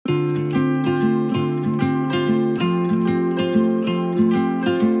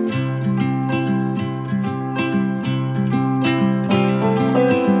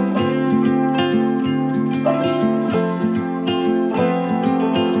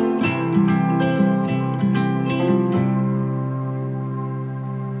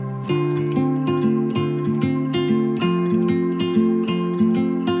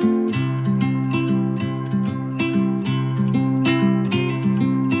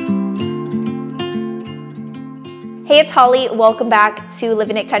Hey, it's Holly. Welcome back to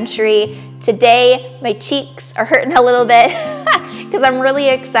Living It Country. Today, my cheeks are hurting a little bit because I'm really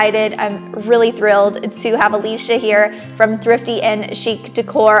excited. I'm really thrilled to have Alicia here from Thrifty And Chic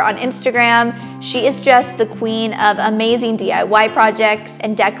Decor on Instagram. She is just the queen of amazing DIY projects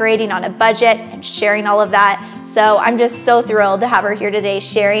and decorating on a budget and sharing all of that. So I'm just so thrilled to have her here today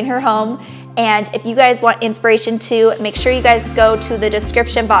sharing her home. And if you guys want inspiration too, make sure you guys go to the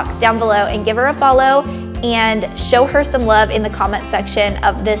description box down below and give her a follow and show her some love in the comment section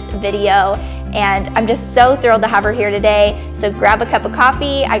of this video. And I'm just so thrilled to have her here today. So grab a cup of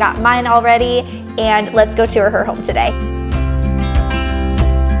coffee, I got mine already, and let's go tour her home today.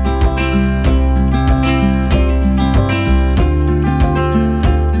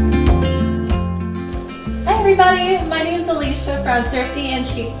 Hi everybody, my name is Alicia from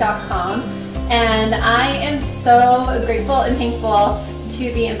thriftyandchic.com, and I am so grateful and thankful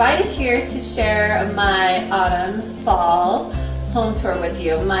to be invited here to share my autumn fall home tour with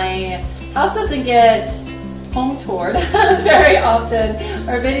you. My house doesn't get home toured very often,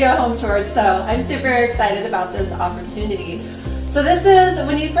 or video home toured, so I'm super excited about this opportunity. So this is,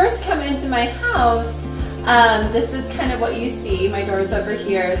 when you first come into my house, this is kind of what you see. My door's over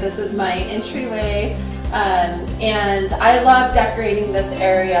here. This is my entryway, and I love decorating this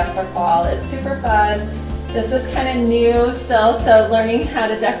area for fall. It's super fun. This is kind of new still, so learning how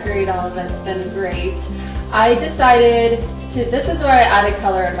to decorate all of it's been great. I decided to, this is where I added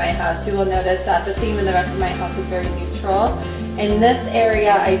color in my house. You will notice that the theme in the rest of my house is very neutral. In this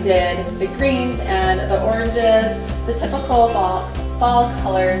area I did the greens and the oranges, the typical fall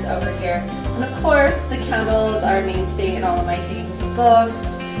colors over here. And of course the candles are a mainstay in all of my themes, books,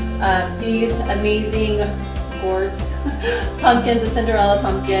 these amazing gourds, pumpkins, the Cinderella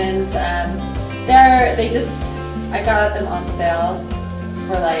pumpkins. I got them on sale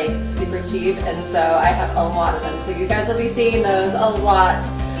for like super cheap, and so I have a lot of them. So you guys will be seeing those a lot.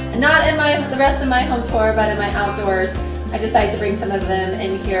 Not in the rest of my home tour, but in my outdoors. I decided to bring some of them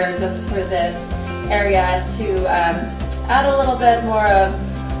in here just for this area to add a little bit more of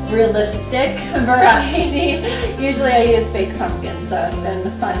realistic variety. Usually I use fake pumpkins, so it's been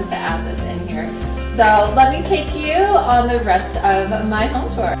fun to add this in here. So let me take you on the rest of my home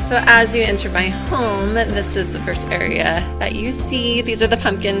tour. So as you enter my home, this is the first area that you see. These are the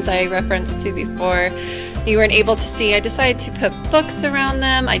pumpkins I referenced to before. You weren't able to see. I decided to put books around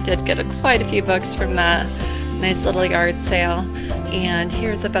them. I did get quite a few books from that nice little yard sale. And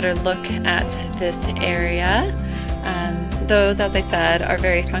here's a better look at this area. Those, as I said, are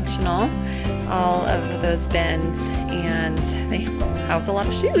very functional. All of those bins, and they house a lot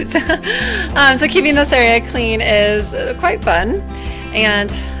of shoes. So keeping this area clean is quite fun.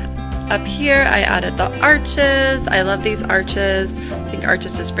 And up here I added the arches. I love these arches. I think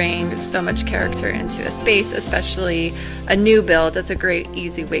arches just bring so much character into a space, especially a new build. It's a great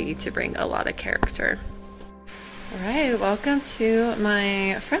easy way to bring a lot of character. Alright, welcome to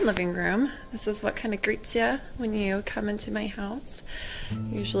my front living room. This is what kind of greets you when you come into my house.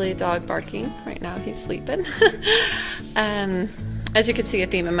 Usually a dog barking. Right now he's sleeping. As you can see, a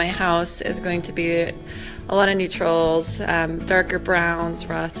theme in my house is going to be a lot of neutrals, darker browns,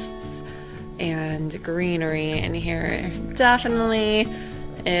 rusts, and greenery in here. Definitely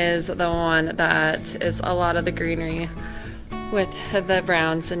is the one that is a lot of the greenery with the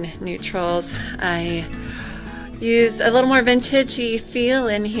browns and neutrals. I used a little more vintagey feel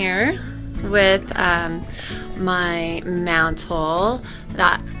in here with my mantle.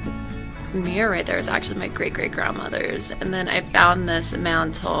 That mirror right there is actually my great-great-grandmother's, and then I found this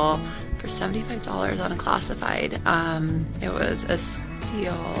mantle for $75 on a classified. It was a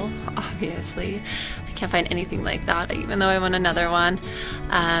steal, obviously. I can't find anything like that, even though I want another one.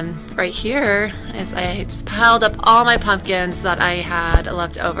 Right here is, I just piled up all my pumpkins that I had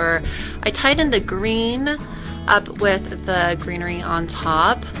left over. I tied in the green up with the greenery on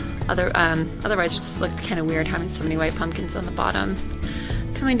top. Otherwise it just looked kind of weird having so many white pumpkins on the bottom.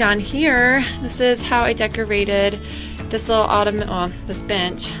 Coming down here, this is how I decorated this little this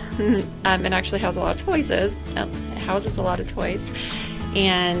bench. It actually has a lot of toys. It houses a lot of toys.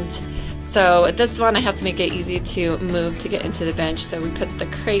 And so this one I have to make it easy to move to get into the bench. So we put the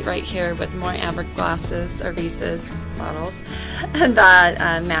crate right here with more amber glasses or vases, bottles, and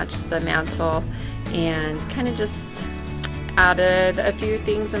that matched the mantle, and kind of just added a few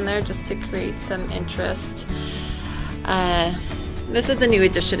things in there just to create some interest. This is a new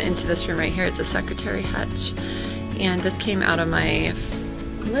addition into this room right here. It's a secretary hutch, and this came out of my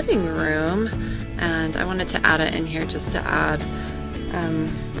living room, and I wanted to add it in here just to add,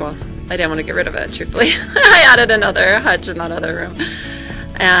 well, I didn't want to get rid of it, truthfully. I added another hutch in that other room.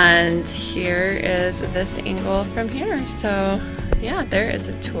 And here is this angle from here. So yeah, there is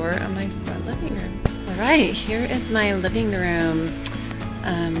a tour of my front living room. All right, here is my living room.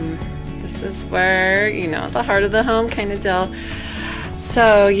 This is where, you know, the heart of the home kind of deal.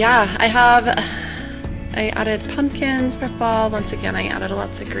 So yeah, I added pumpkins for fall. Once again, I added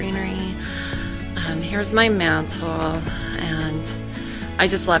lots of greenery. Here's my mantle, and I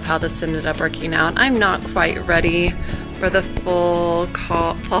just love how this ended up working out. I'm not quite ready for the full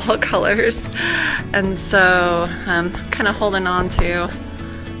fall colors, and so I'm kind of holding on to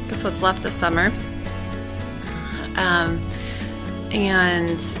what's left of summer.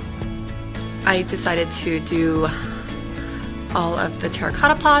 And I decided to do all of the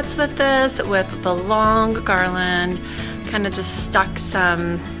terracotta pots with this, with the long garland. Kind of just stuck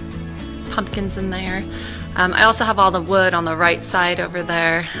some pumpkins in there. I also have all the wood on the right side over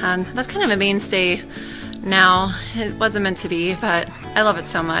there. That's kind of a mainstay now. It wasn't meant to be, but I love it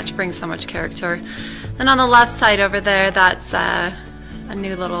so much. It brings so much character. And on the left side over there, that's a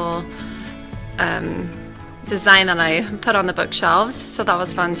new little design that I put on the bookshelves, so that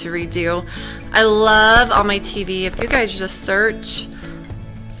was fun to redo. I love on my TV, if you guys just search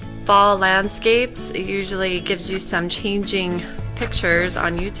fall landscapes, it usually gives you some changing pictures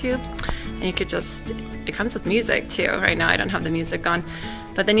on YouTube, and you could just, it comes with music too. Right now I don't have the music on,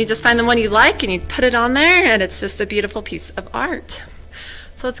 but then you just find the one you like and you put it on there, and it's just a beautiful piece of art.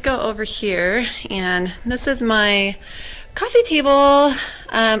 So let's go over here, and this is my coffee table,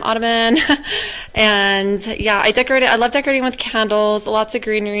 ottoman, and yeah, I love decorating with candles, lots of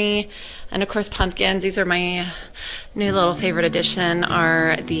greenery, and of course pumpkins. These are my new little favorite addition,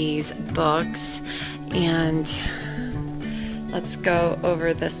 are these books. And let's go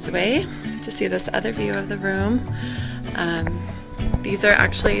over this way to see this other view of the room. These are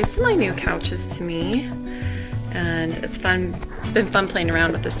actually semi-new couches to me, and it's fun. It's been fun playing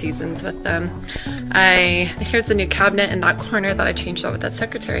around with the seasons with them. Here's the new cabinet in that corner that I changed out with that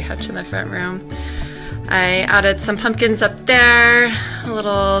secretary hutch in the front room. I added some pumpkins up there, a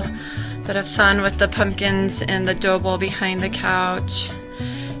little bit of fun with the pumpkins in the dough bowl behind the couch.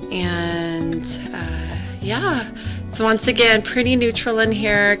 And yeah, so once again, pretty neutral in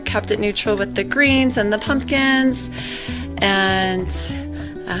here. Kept it neutral with the greens and the pumpkins, and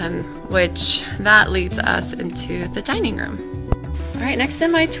which that leads us into the dining room. All right, next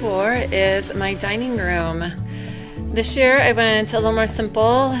in my tour is my dining room. This year I went a little more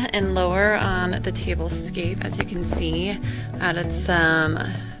simple and lower on the tablescape, as you can see. Added some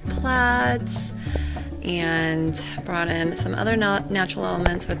plaids and brought in some other natural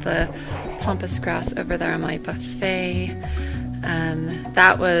elements with the pampas grass over there on my buffet.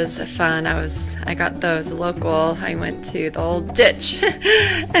 That was fun. I got those local. I went to the old ditch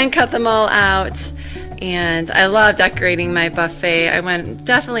and cut them all out. And I love decorating my buffet. I went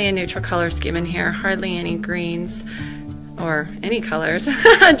definitely a neutral color scheme in here, hardly any greens or any colors,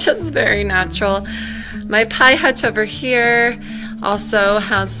 just very natural. My pie hutch over here also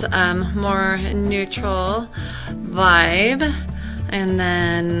has more neutral vibe. And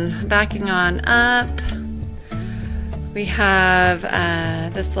then backing on up, we have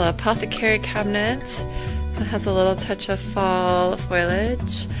this little apothecary cabinet that has a little touch of fall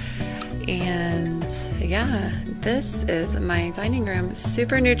foliage. And yeah, this is my dining room.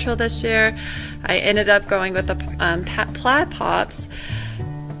 Super neutral this year. I ended up going with the plaid pops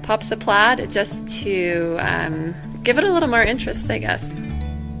of plaid, just to give it a little more interest, I guess.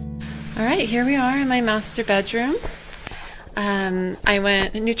 All right, here we are in my master bedroom. I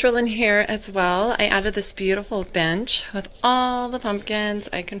went neutral in here as well. I added this beautiful bench with all the pumpkins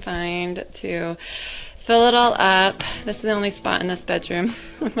I can find to fill it all up. This is the only spot in this bedroom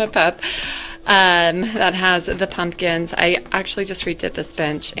with my pup that has the pumpkins. I actually just redid this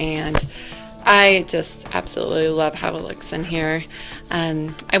bench, and I just absolutely love how it looks in here.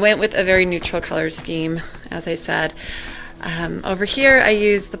 I went with a very neutral color scheme, as I said. Over here I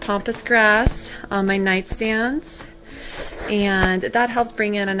used the pampas grass on my nightstands, and that helped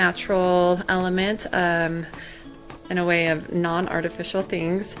bring in a natural element in a way of non-artificial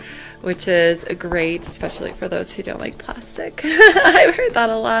things, which is great, especially for those who don't like plastic. I've heard that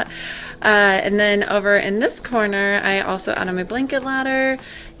a lot. And then over in this corner, I also added my blanket ladder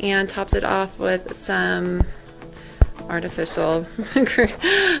and topped it off with some artificial,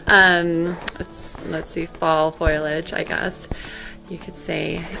 let's see, fall foliage, I guess you could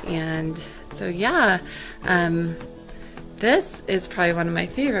say. And so yeah, this is probably one of my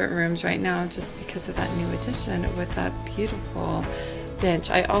favorite rooms right now, just because of that new addition with that beautiful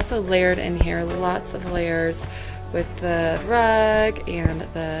bench. I also layered in here lots of layers with the rug and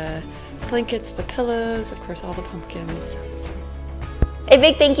the blankets, the pillows, of course all the pumpkins. A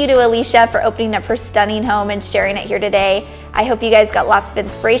big thank you to Alicia for opening up her stunning home and sharing it here today. I hope you guys got lots of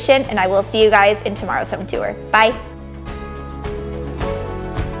inspiration, and I will see you guys in tomorrow's home tour. Bye.